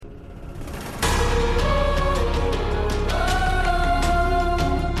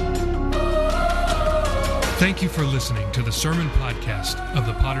Thank you for listening to the sermon podcast of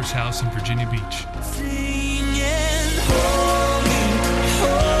the Potter's House in Virginia Beach. Singing, holy,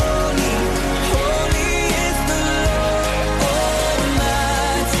 holy, holy is the Lord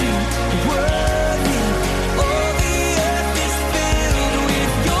Almighty. Worthy, all the earth is filled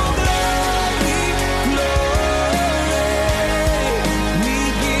with your glory, glory. We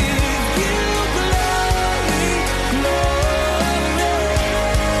give you glory, glory.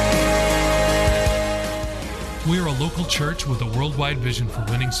 We are a local church with a worldwide vision for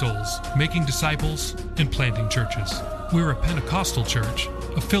winning souls, making disciples, and planting churches. We are a Pentecostal church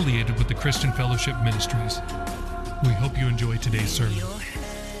affiliated with the Christian Fellowship Ministries. We hope you enjoy today's sermon. Your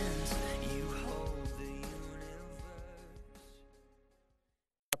hands, you hold the universe.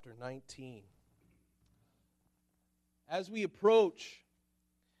 Chapter 19. As we approach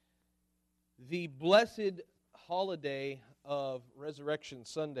the blessed holiday of Resurrection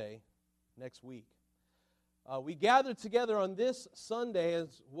Sunday next week, we gather together on this Sunday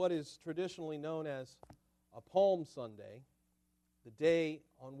as what is traditionally known as a Palm Sunday, the day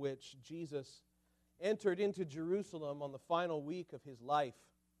on which Jesus entered into Jerusalem on the final week of his life.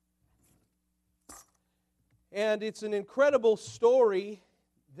 And it's an incredible story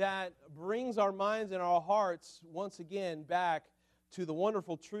that brings our minds and our hearts once again back to the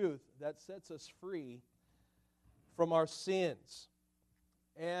wonderful truth that sets us free from our sins.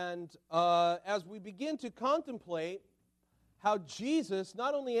 And as we begin to contemplate how Jesus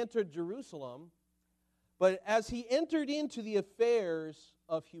not only entered Jerusalem, but as he entered into the affairs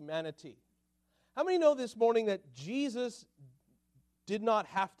of humanity. How many know this morning that Jesus did not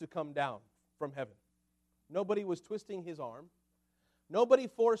have to come down from heaven? Nobody was twisting his arm. Nobody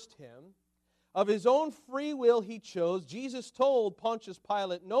forced him. Of his own free will he chose. Jesus told Pontius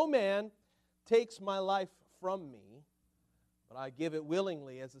Pilate, "No man takes my life from me, but I give it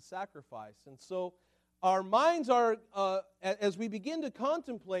willingly as a sacrifice." And so our minds are, as we begin to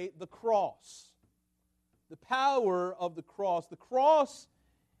contemplate the cross, the power of the cross. The cross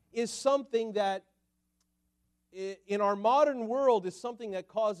is something that, in our modern world, is something that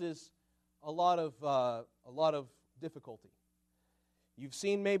causes a lot of difficulty. You've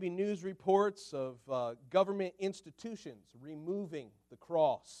seen maybe news reports of government institutions removing the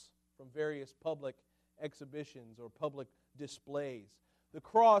cross from various public exhibitions or public displays. The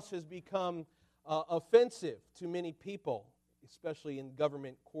cross has become offensive to many people, especially in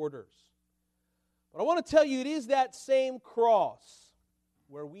government quarters. But I want to tell you, it is that same cross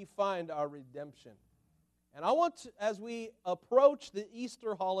where we find our redemption. And I want to, as we approach the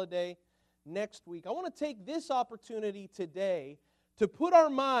Easter holiday next week, I want to take this opportunity today to put our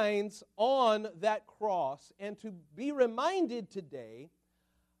minds on that cross and to be reminded today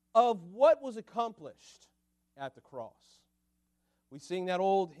of what was accomplished at the cross. We sing that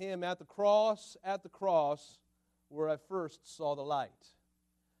old hymn, at the cross, where I first saw the light,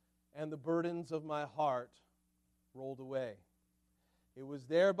 and the burdens of my heart rolled away. It was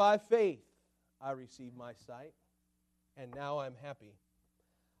there by faith I received my sight, and now I'm happy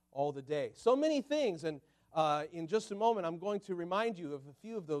all the day. So many things, and in just a moment I'm going to remind you of a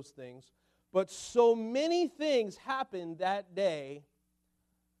few of those things, but so many things happened that day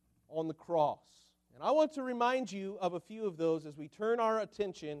on the cross. And I want to remind you of a few of those as we turn our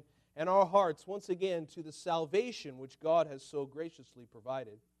attention and our hearts once again to the salvation which God has so graciously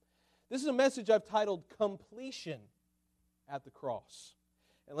provided. This is a message I've titled Completion at the Cross.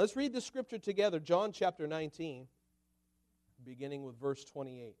 And let's read the scripture together, John chapter 19, beginning with verse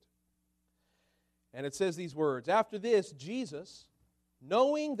 28. And it says these words, "After this, Jesus,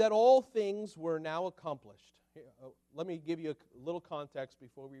 knowing that all things were now accomplished." Let me give you a little context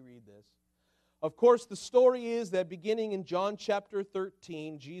before we read this. Of course, the story is that beginning in John chapter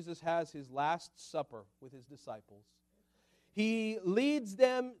 13, Jesus has his last supper with his disciples. He leads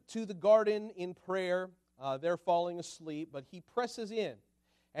them to the garden in prayer. They're falling asleep, but he presses in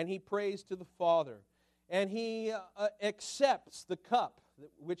and he prays to the Father. And he accepts the cup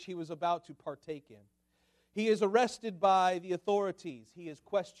which he was about to partake in. He is arrested by the authorities. He is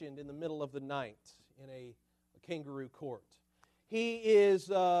questioned in the middle of the night in a kangaroo court. He is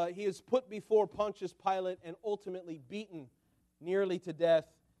put before Pontius Pilate and ultimately beaten nearly to death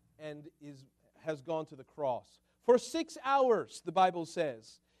and has gone to the cross. For 6 hours, the Bible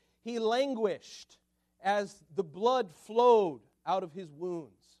says, he languished as the blood flowed out of his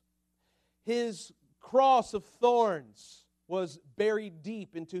wounds. His cross of thorns was buried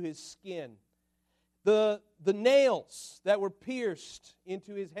deep into his skin. The nails that were pierced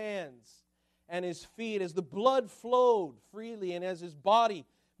into his hands and his feet, as the blood flowed freely and as his body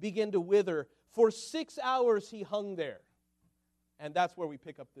began to wither, for 6 hours he hung there. And that's where we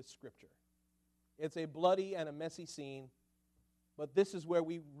pick up this scripture. It's a bloody and a messy scene, but this is where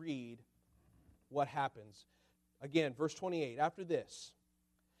we read what happens. Again, verse 28, after this,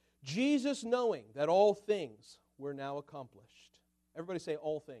 Jesus, knowing that all things were now accomplished. Everybody say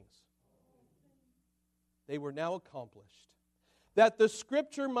all things. They were now accomplished. That the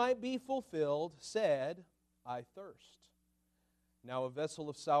Scripture might be fulfilled, said, I thirst. Now a vessel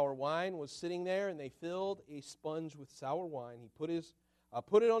of sour wine was sitting there, and they filled a sponge with sour wine. He put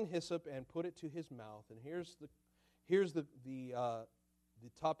it on hyssop and put it to his mouth. And here's the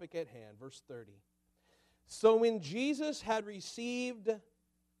topic at hand, verse 30. So when Jesus had received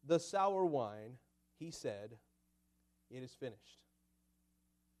the sour wine, he said, it is finished.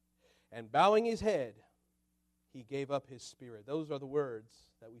 And bowing his head, he gave up his spirit. Those are the words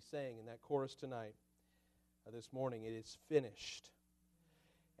that we sang in that chorus tonight. This morning, it is finished.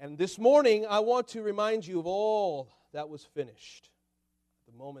 And this morning, I want to remind you of all that was finished.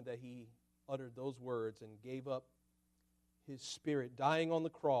 The moment that he uttered those words and gave up his spirit, dying on the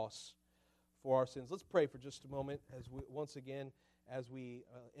cross for our sins. Let's pray for just a moment as we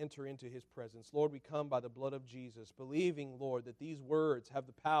enter into his presence. Lord, we come by the blood of Jesus, believing, Lord, that these words have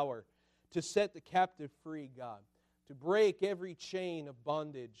the power to set the captive free, God, to break every chain of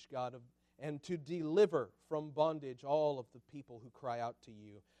bondage, God, and to deliver from bondage all of the people who cry out to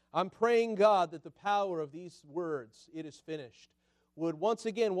you. I'm praying, God, that the power of these words, it is finished, would once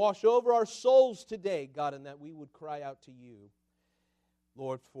again wash over our souls today, God, and that we would cry out to you,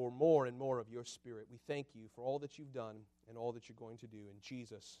 Lord, for more and more of your Spirit. We thank you for all that you've done and all that you're going to do in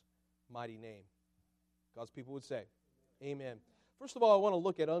Jesus' mighty name. God's people would say, amen. First of all, I want to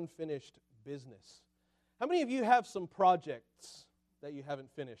look at unfinished business. How many of you have some projects that you haven't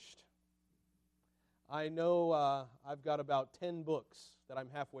finished? I know I've got about 10 books that I'm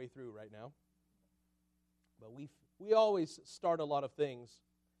halfway through right now. But we always start a lot of things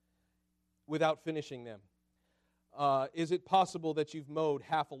without finishing them. Is it possible that you've mowed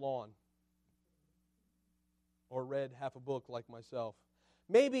half a lawn? Or read half a book like myself?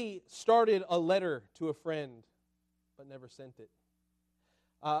 Maybe started a letter to a friend, but never sent it.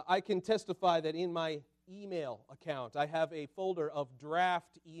 I can testify that in my email account, I have a folder of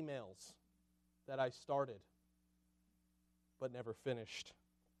draft emails that I started, but never finished.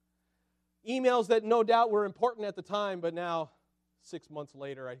 Emails that no doubt were important at the time, but now, 6 months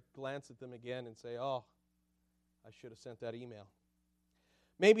later, I glance at them again and say, oh, I should have sent that email.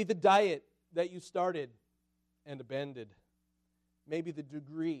 Maybe the diet that you started and abandoned. Maybe the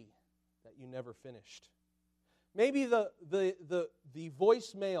degree that you never finished. Maybe the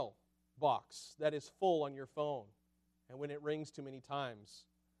voicemail box that is full on your phone, and when it rings too many times,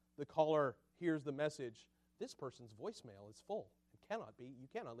 the caller hears the message, this person's voicemail is full. You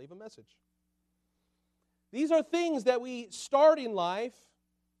cannot leave a message. These are things that we start in life,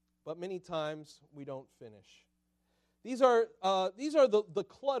 but many times we don't finish. These are the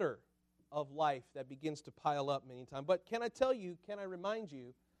clutter of life that begins to pile up many times. But can I remind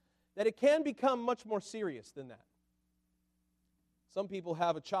you, that it can become much more serious than that. Some people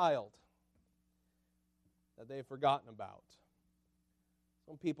have a child that they've forgotten about.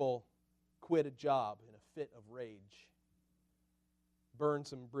 Some people quit a job in a fit of rage, burn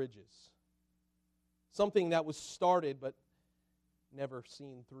some bridges. Something that was started but never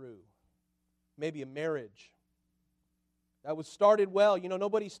seen through. Maybe a marriage that was started well. You know,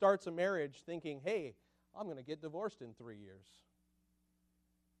 nobody starts a marriage thinking, hey, I'm going to get divorced in 3 years.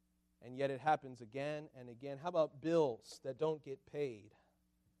 And yet it happens again and again. How about bills that don't get paid?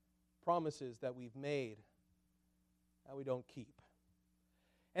 Promises that we've made that we don't keep.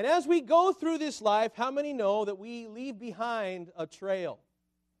 And as we go through this life, how many know that we leave behind a trail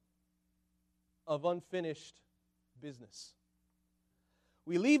of unfinished business?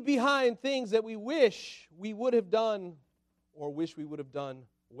 We leave behind things that we wish we would have done or wish we would have done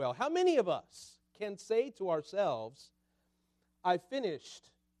well. How many of us can say to ourselves, I finished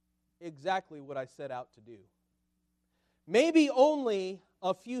exactly what I set out to do? Maybe only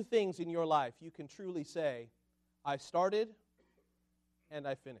a few things in your life you can truly say, I started and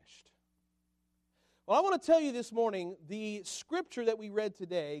I finished. Well, I want to tell you this morning, the scripture that we read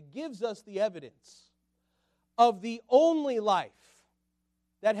today gives us the evidence of the only life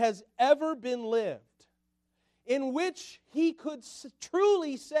that has ever been lived in which he could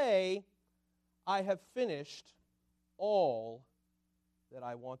truly say, I have finished all that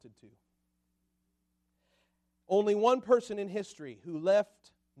I wanted to. Only one person in history who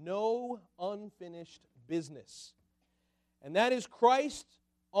left no unfinished business. And that is Christ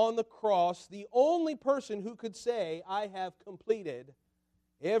on the cross, the only person who could say, I have completed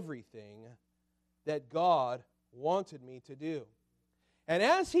everything that God wanted me to do. And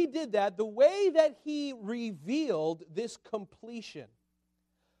as he did that, the way that he revealed this completion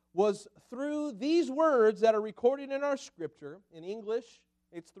was through these words that are recorded in our scripture. In English,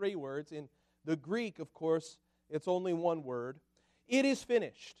 it's 3 words. In the Greek, of course, it's only 1 word. It is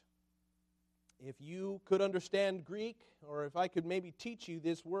finished. If you could understand Greek, or if I could maybe teach you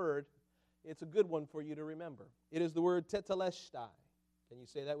this word, it's a good one for you to remember. It is the word tetelestai. Can you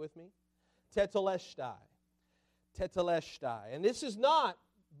say that with me? Tetelestai. Tetelestai. And this is not,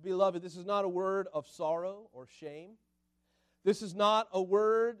 beloved, this is not a word of sorrow or shame. This is not a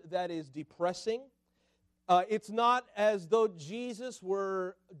word that is depressing. It's not as though Jesus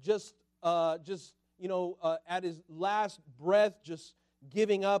were just at his last breath, just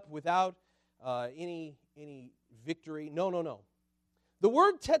giving up without any victory. No. The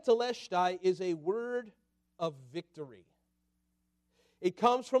word tetelestai is a word of victory. It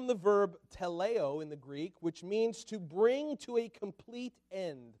comes from the verb teleo in the Greek, which means to bring to a complete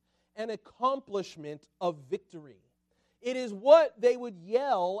end, an accomplishment of victory. It is what they would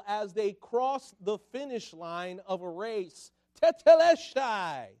yell as they crossed the finish line of a race.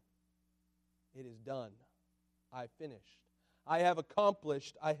 Tetelestai. It is done. I finished. I have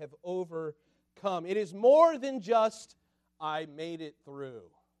accomplished. I have overcome. It is more than just, I made it through,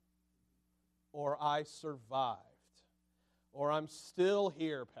 or I survived, or I'm still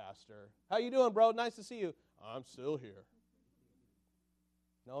here, Pastor. How you doing, bro? Nice to see you. I'm still here.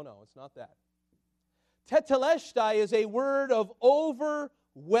 No, it's not that. Tetelestai is a word of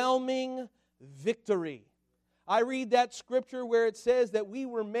overwhelming victory. I read that scripture where it says that we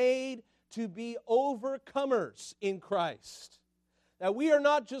were made to be overcomers in Christ. That we are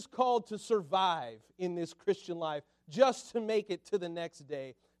not just called to survive in this Christian life, just to make it to the next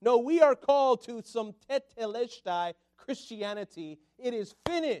day. No, we are called to some tetelestai Christianity. It is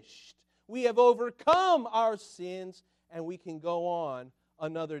finished. We have overcome our sins, and we can go on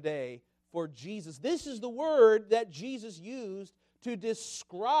another day for Jesus. This is the word that Jesus used to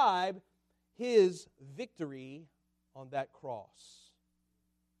describe His victory on that cross.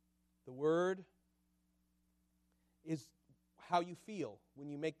 The word is how you feel when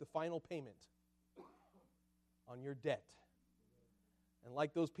you make the final payment on your debt. And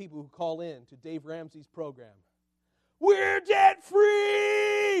like those people who call in to Dave Ramsey's program, we're debt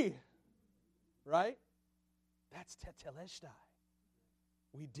free! Right? That's tetelestai.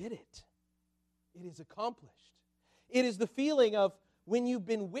 We did it. It is accomplished. It is the feeling of when you've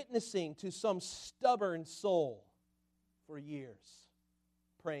been witnessing to some stubborn soul for years,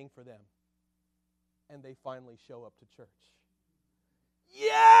 praying for them, and they finally show up to church.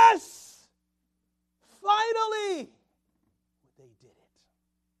 Yes! Finally! They did it.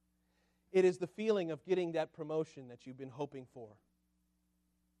 It is the feeling of getting that promotion that you've been hoping for.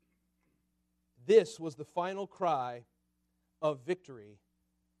 This was the final cry of victory.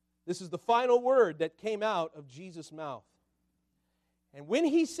 This is the final word that came out of Jesus' mouth. And when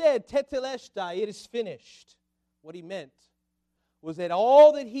he said, tetelestai, it is finished, what he meant was that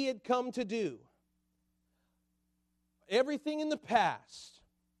all that he had come to do, everything in the past,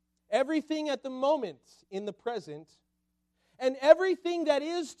 everything at the moment in the present, and everything that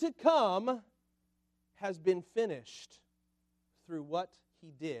is to come has been finished through what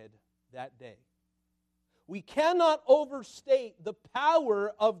he did that day. We cannot overstate the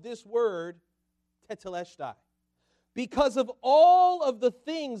power of this word, tetelestai, because of all of the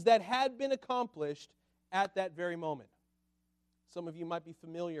things that had been accomplished at that very moment. Some of you might be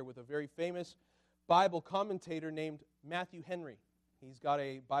familiar with a very famous Bible commentator named Matthew Henry. He's got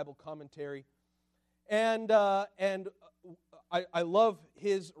a Bible commentary. And I love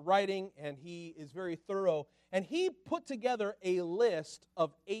his writing, and he is very thorough. And he put together a list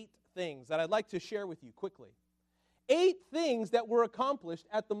of 8 things that I'd like to share with you quickly. 8 things that were accomplished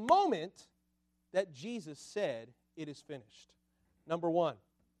at the moment that Jesus said, it is finished. Number 1,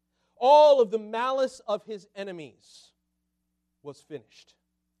 all of the malice of his enemies was finished.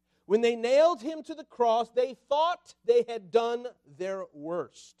 When they nailed him to the cross, they thought they had done their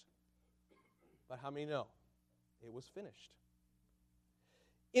worst. But how many know? It was finished.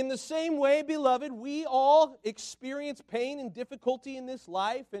 In the same way, beloved, we all experience pain and difficulty in this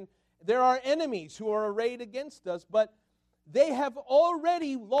life, and there are enemies who are arrayed against us, but they have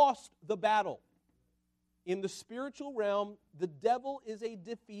already lost the battle. In the spiritual realm, the devil is a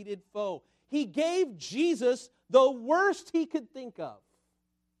defeated foe. He gave Jesus the worst he could think of,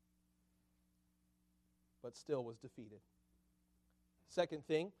 but still was defeated. Second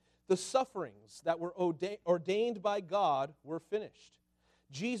thing, the sufferings that were ordained by God were finished.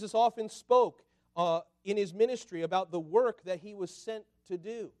 Jesus often spoke in his ministry about the work that he was sent to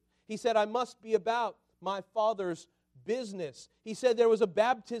do. He said, I must be about my Father's business. He said there was a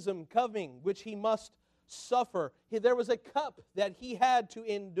baptism coming, which he must suffer. There was a cup that he had to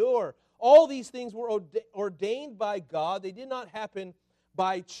endure. All these things were ordained by God. They did not happen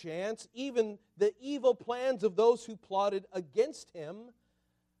by chance. Even the evil plans of those who plotted against him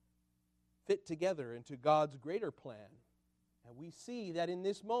fit together into God's greater plan. And we see that in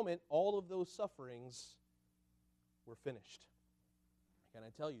this moment, all of those sufferings were finished. Can I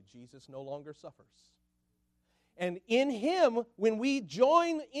tell you, Jesus no longer suffers. And in Him, when we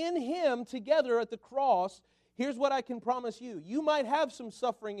join in Him together at the cross, here's what I can promise you. You might have some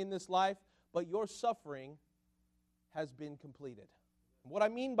suffering in this life, but your suffering has been completed. What I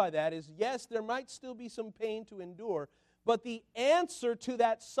mean by that is, yes, there might still be some pain to endure, but the answer to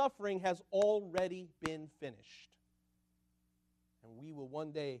that suffering has already been finished. And we will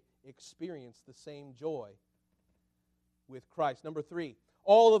one day experience the same joy with Christ. Number 3,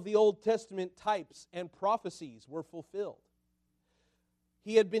 all of the Old Testament types and prophecies were fulfilled.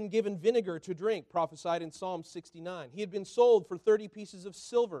 He had been given vinegar to drink, prophesied in Psalm 69. He had been sold for 30 pieces of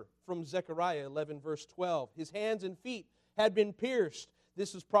silver from Zechariah 11, verse 12. His hands and feet had been pierced.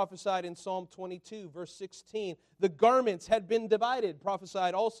 This is prophesied in Psalm 22, verse 16. The garments had been divided,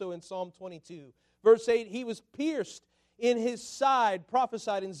 prophesied also in Psalm 22. Verse 8, he was pierced in his side,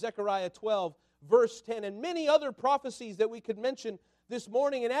 prophesied in Zechariah 12, verse 10. And many other prophecies that we could mention this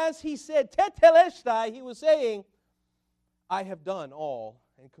morning. And as he said, tetelestai, he was saying, I have done all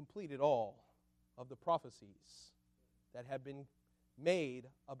and completed all of the prophecies that have been made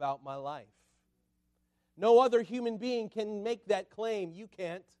about my life. No other human being can make that claim. You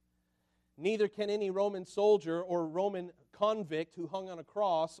can't. Neither can any Roman soldier or Roman convict who hung on a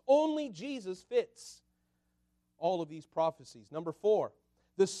cross. Only Jesus fits all of these prophecies. Number 4,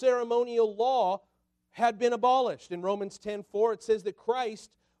 the ceremonial law had been abolished. In Romans 10:4, it says that Christ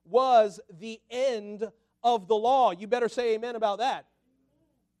was the end of the law. You better say amen about that.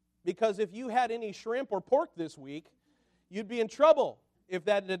 Because if you had any shrimp or pork this week, you'd be in trouble if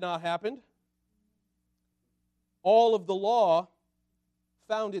that did not happen. All of the law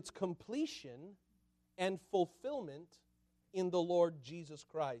found its completion and fulfillment in the Lord Jesus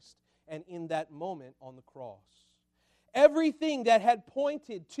Christ and in that moment on the cross. Everything that had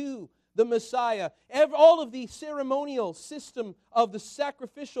pointed to the Messiah, all of the ceremonial system of the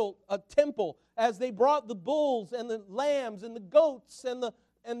sacrificial temple, as they brought the bulls and the lambs and the goats and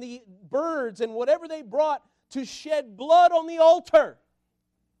the birds and whatever they brought to shed blood on the altar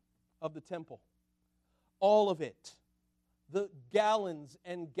of the temple. All of it, the gallons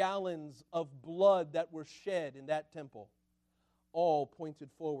and gallons of blood that were shed in that temple, all pointed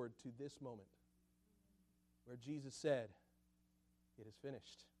forward to this moment where Jesus said, it is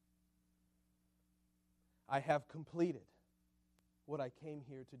finished. I have completed what I came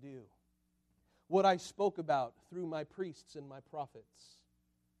here to do. What I spoke about through my priests and my prophets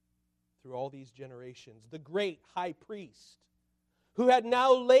through all these generations. The great high priest who had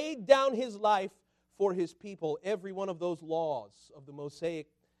now laid down his life for his people. Every one of those laws of the Mosaic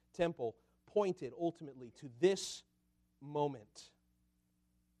temple pointed ultimately to this moment.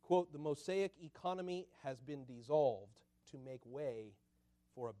 Quote, the Mosaic economy has been dissolved to make way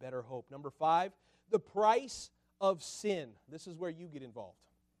for a better hope. Number 5, the price of sin. This is where you get involved.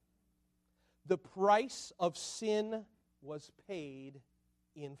 The price of sin was paid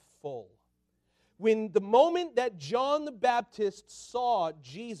in full. When the moment that John the Baptist saw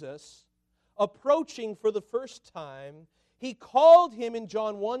Jesus approaching for the first time, he called him in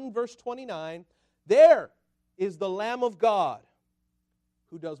John 1 verse 29, there is the Lamb of God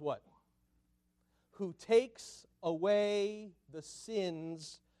who does what? Who takes away the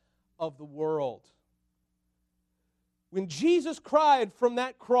sins of the world. When Jesus cried from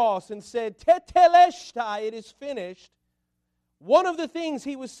that cross and said, tetelestai, it is finished, one of the things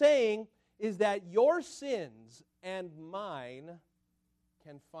he was saying is that your sins and mine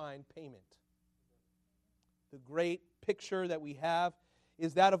can find payment. The great picture that we have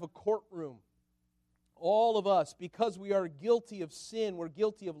is that of a courtroom. All of us, because we are guilty of sin, we're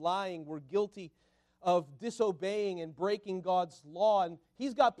guilty of lying, we're guilty of disobeying and breaking God's law, and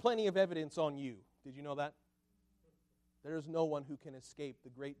He's got plenty of evidence on you. Did you know that? There is no one who can escape the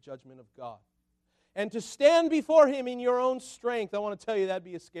great judgment of God. And to stand before Him in your own strength, I want to tell you that'd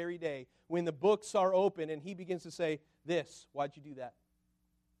be a scary day when the books are open and He begins to say, this, why'd you do that?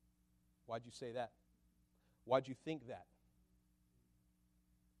 Why'd you say that? Why'd you think that?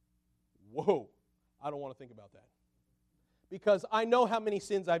 Whoa, I don't want to think about that. Because I know how many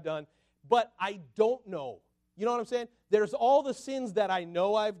sins I've done, but I don't know. You know what I'm saying? There's all the sins that I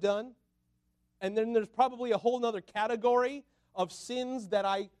know I've done, and then there's probably a whole other category of sins that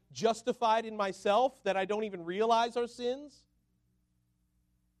I justified in myself that I don't even realize our sins?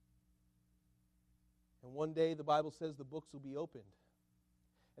 And one day the Bible says the books will be opened.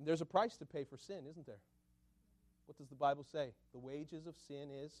 And there's a price to pay for sin, isn't there? What does the Bible say? The wages of sin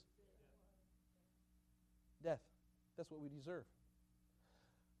is death. That's what we deserve.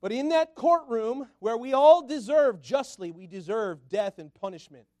 But in that courtroom where we all deserve, justly, we deserve death and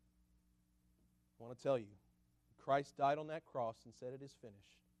punishment, I want to tell you, Christ died on that cross and said it is finished.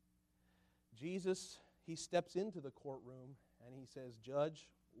 Jesus, he steps into the courtroom and he says, Judge,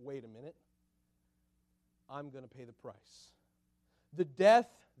 wait a minute. I'm going to pay the price. The death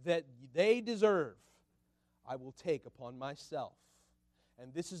that they deserve, I will take upon myself.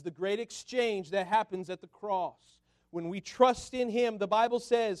 And this is the great exchange that happens at the cross. When we trust in Him, the Bible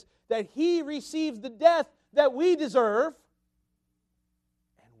says that He receives the death that we deserve,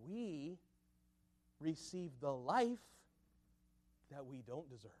 and we receive the life that we don't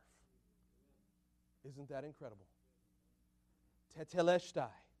deserve. Isn't that incredible? Tetelestai.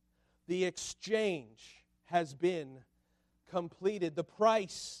 The exchange has been completed. The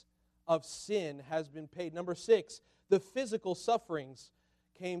price of sin has been paid. Number 6, the physical sufferings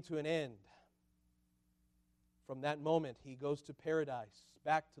came to an end. From that moment, he goes to paradise,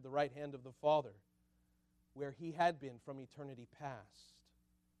 back to the right hand of the Father, where he had been from eternity past.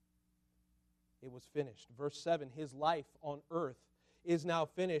 It was finished. Verse 7, his life on earth is now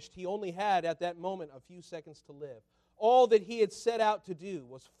finished. He only had, at that moment, a few seconds to live. All that he had set out to do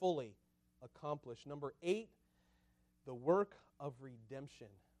was fully accomplished. Number 8, the work of redemption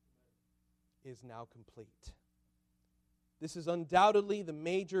is now complete. This is undoubtedly the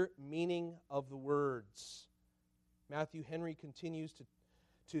major meaning of the words. Matthew Henry continues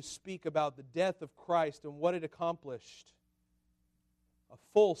to speak about the death of Christ and what it accomplished. A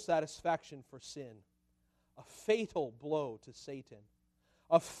full satisfaction for sin, a fatal blow to Satan,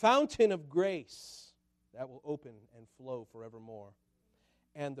 a fountain of grace that will open and flow forevermore,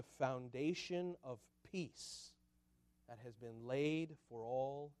 and the foundation of peace that has been laid for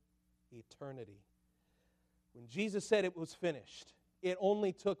all eternity. When Jesus said it was finished, it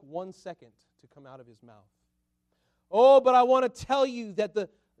only took 1 second to come out of His mouth. Oh, but I want to tell you that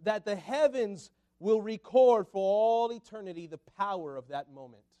the heavens will record for all eternity the power of that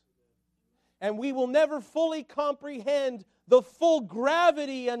moment. And we will never fully comprehend the full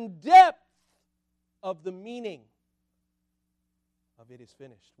gravity and depth of the meaning of it is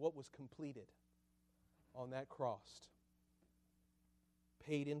finished. What was completed on that cross.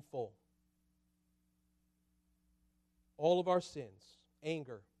 Paid in full. All of our sins,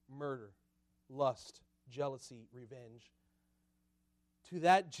 anger, murder, lust, jealousy, revenge. To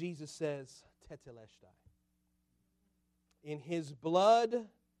that Jesus says, Tetelestai. In His blood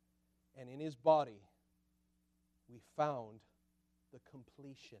and in His body, we found the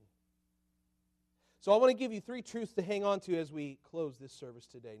completion. So I want to give you 3 truths to hang on to as we close this service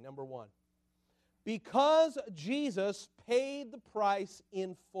today. Number 1, because Jesus paid the price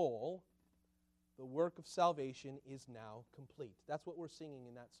in full, the work of salvation is now complete. That's what we're singing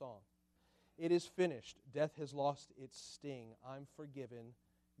in that song. It is finished. Death has lost its sting. I'm forgiven.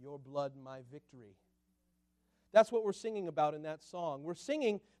 Your blood, my victory. That's what we're singing about in that song. We're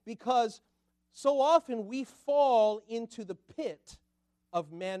singing because so often we fall into the pit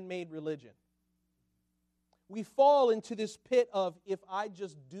of man-made religion. We fall into this pit of, if I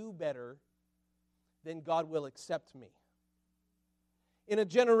just do better, then God will accept me. In a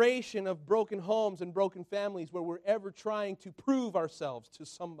generation of broken homes and broken families where we're ever trying to prove ourselves to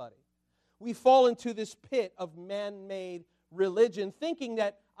somebody, we fall into this pit of man-made religion, thinking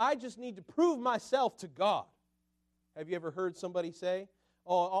that I just need to prove myself to God. Have you ever heard somebody say,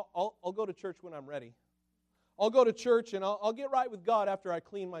 oh, I'll go to church when I'm ready. I'll go to church and I'll get right with God after I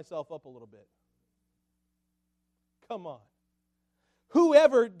clean myself up a little bit. Come on.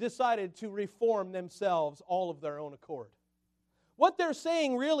 Whoever decided to reform themselves all of their own accord? What they're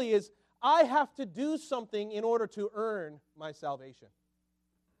saying really is, I have to do something in order to earn my salvation.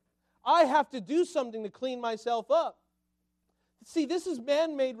 I have to do something to clean myself up. See, this is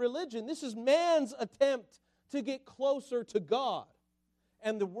man-made religion. This is man's attempt to get closer to God.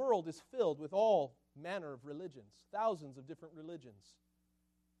 And the world is filled with all manner of religions, thousands of different religions.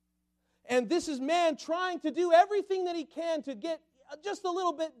 And this is man trying to do everything that he can to get just a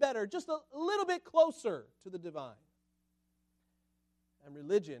little bit better, just a little bit closer to the divine. And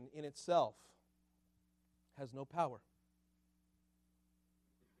religion in itself has no power.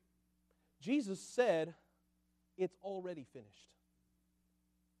 Jesus said, it's already finished.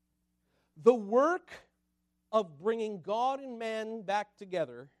 The work of bringing God and man back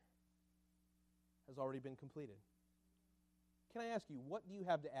together has already been completed. Can I ask you, what do you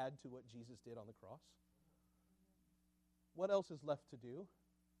have to add to what Jesus did on the cross? What else is left to do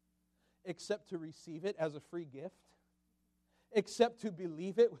except to receive it as a free gift? Except to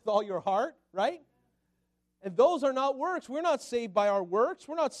believe it with all your heart, right? And those are not works. We're not saved by our works.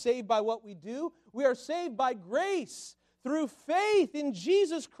 We're not saved by what we do. We are saved by grace through faith in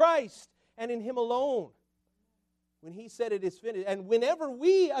Jesus Christ and in Him alone. When He said it is finished. And whenever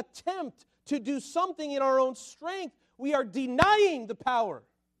we attempt to do something in our own strength, we are denying the power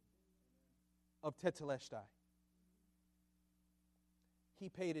of Tetelestai. He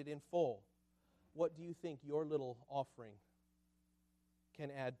paid it in full. What do you think your little offering can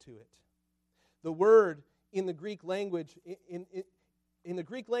add to it? The word in the Greek language, in the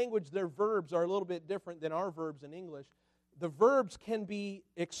Greek language, their verbs are a little bit different than our verbs in English. The verbs can be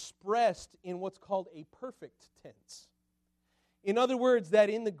expressed in what's called a perfect tense. In other words, that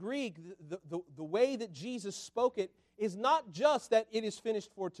in the Greek, the way that Jesus spoke it is not just that it is finished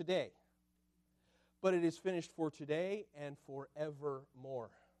for today, but it is finished for today and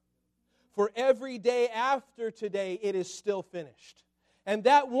forevermore. For every day after today, it is still finished. And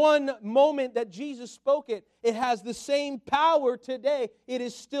that one moment that Jesus spoke it, it has the same power today. It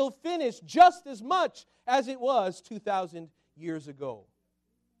is still finished just as much as it was 2,000 years ago.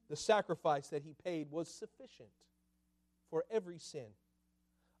 The sacrifice that He paid was sufficient for every sin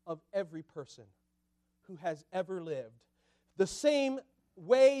of every person who has ever lived. The same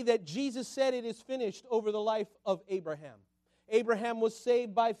way that Jesus said it is finished over the life of Abraham. Abraham was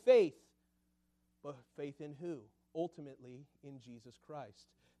saved by faith. But faith in who? Ultimately in Jesus Christ.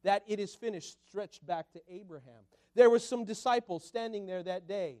 That it is finished stretched back to Abraham. There were some disciples standing there that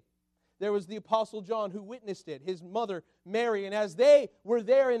day. There was the Apostle John who witnessed it, his mother Mary, and as they were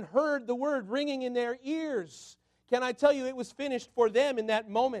there and heard the word ringing in their ears, can I tell you it was finished for them in that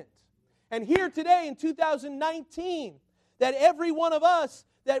moment. And here today in 2019, that every one of us,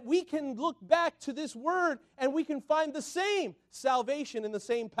 that we can look back to this word and we can find the same salvation and the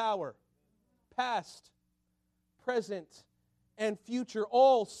same power. Past, present, and future,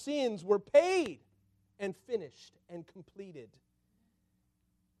 all sins were paid and finished and completed.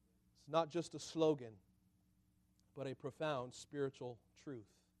 It's not just a slogan, but a profound spiritual truth.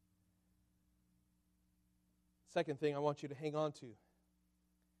 Second thing I want you to hang on to,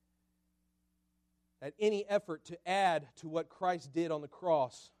 that any effort to add to what Christ did on the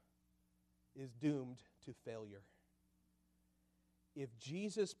cross is doomed to failure. If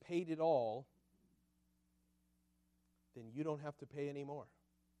Jesus paid it all, then you don't have to pay any more.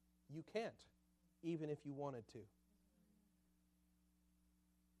 You can't, even if you wanted to.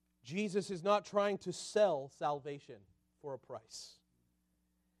 Jesus is not trying to sell salvation for a price.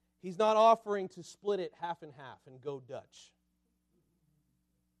 He's not offering to split it half and half and go Dutch.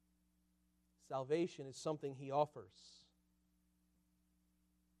 Salvation is something He offers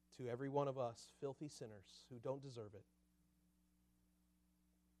to every one of us, filthy sinners who don't deserve it.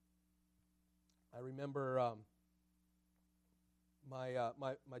 I remember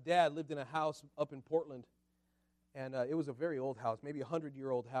my dad lived in a house up in Portland, and it was a very old house, maybe a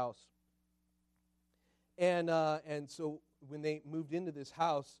 100-year-old house. And so when they moved into this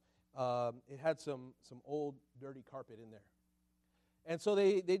house, it had some old dirty carpet in there. And so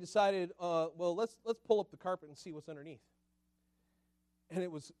they decided, well, let's pull up the carpet and see what's underneath. And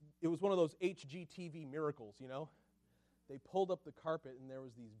it was one of those HGTV miracles, you know. They pulled up the carpet and there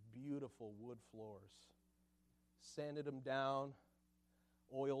was these beautiful wood floors. Sanded them down,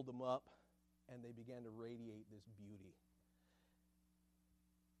 oiled them up, and they began to radiate this beauty.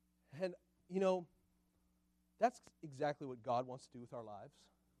 And, you know, that's exactly what God wants to do with our lives.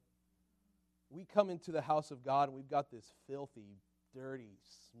 We come into the house of God and we've got this filthy, dirty,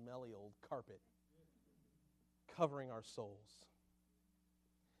 smelly old carpet covering our souls.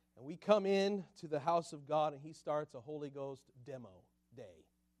 And we come in to the house of God and He starts a Holy Ghost demo day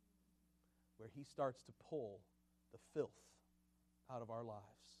where He starts to pull the filth out of our lives.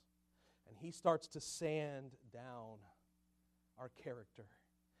 And He starts to sand down our character.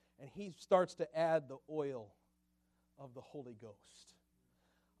 And He starts to add the oil of the Holy Ghost.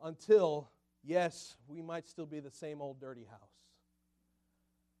 Until, yes, we might still be the same old dirty house.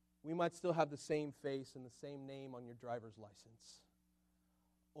 We might still have the same face and the same name on your driver's license.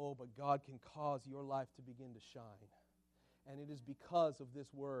 Oh, but God can cause your life to begin to shine. And it is because of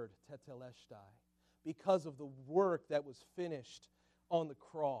this word, tetelestai, because of the work that was finished on the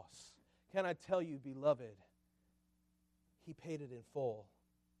cross. Can I tell you, beloved, He paid it in full.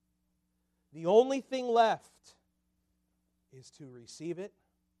 The only thing left is to receive it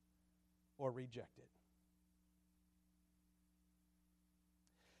or reject it.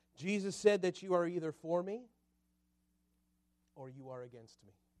 Jesus said that you are either for me or you are against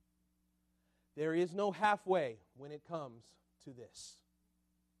me. There is no halfway when it comes to this.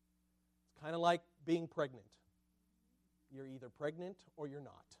 It's kind of like being pregnant. You're either pregnant or you're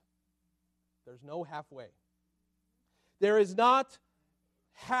not. There's no halfway. There is not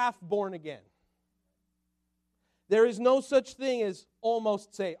half born again. There is no such thing as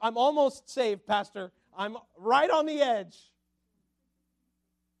almost saved. I'm almost saved, Pastor. I'm right on the edge.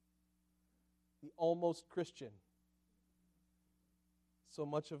 The almost Christian. So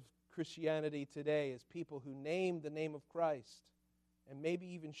much of Christianity today is people who name the name of Christ and maybe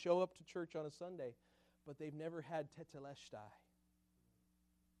even show up to church on a Sunday, but they've never had tetelestai.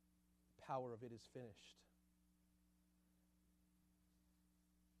 The power of it is finished.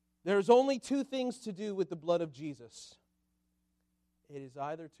 There's only two things to do with the blood of Jesus. It is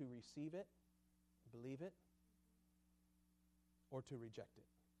either to receive it, believe it, or to reject it.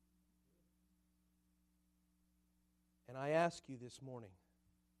 And I ask you this morning,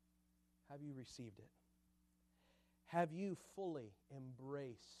 have you received it? Have you fully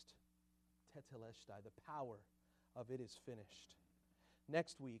embraced tetelestai, the power of it is finished?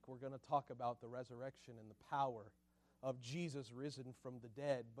 Next week, we're going to talk about the resurrection and the power of Jesus risen from the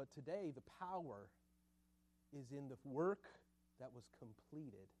dead. But today, the power is in the work that was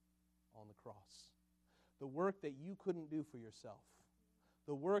completed on the cross. The work that you couldn't do for yourself.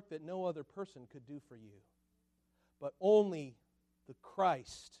 The work that no other person could do for you. But only the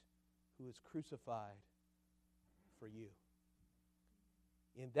Christ who is crucified for you.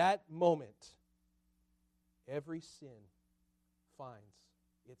 In that moment, every sin finds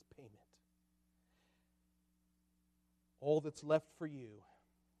its payment. All that's left for you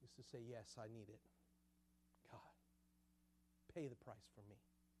is to say, yes, I need it. God, pay the price for me.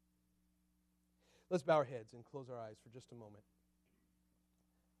 Let's bow our heads and close our eyes for just a moment.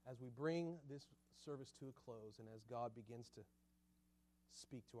 As we bring this service to a close and as God begins to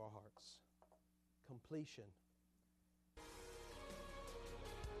speak to our hearts. Completion.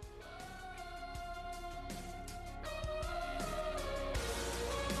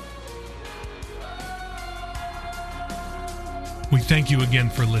 We thank you again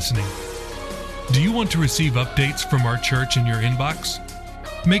for listening. Do you want to receive updates from our church in your inbox?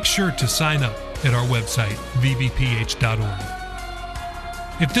 Make sure to sign up at our website, vbph.org.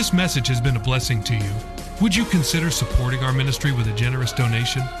 If this message has been a blessing to you, would you consider supporting our ministry with a generous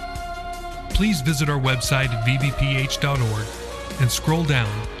donation? Please visit our website at vbph.org and scroll down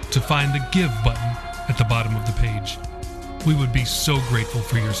to find the Give button at the bottom of the page. We would be so grateful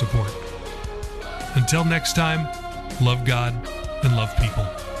for your support. Until next time, love God and love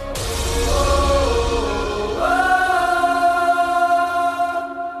people.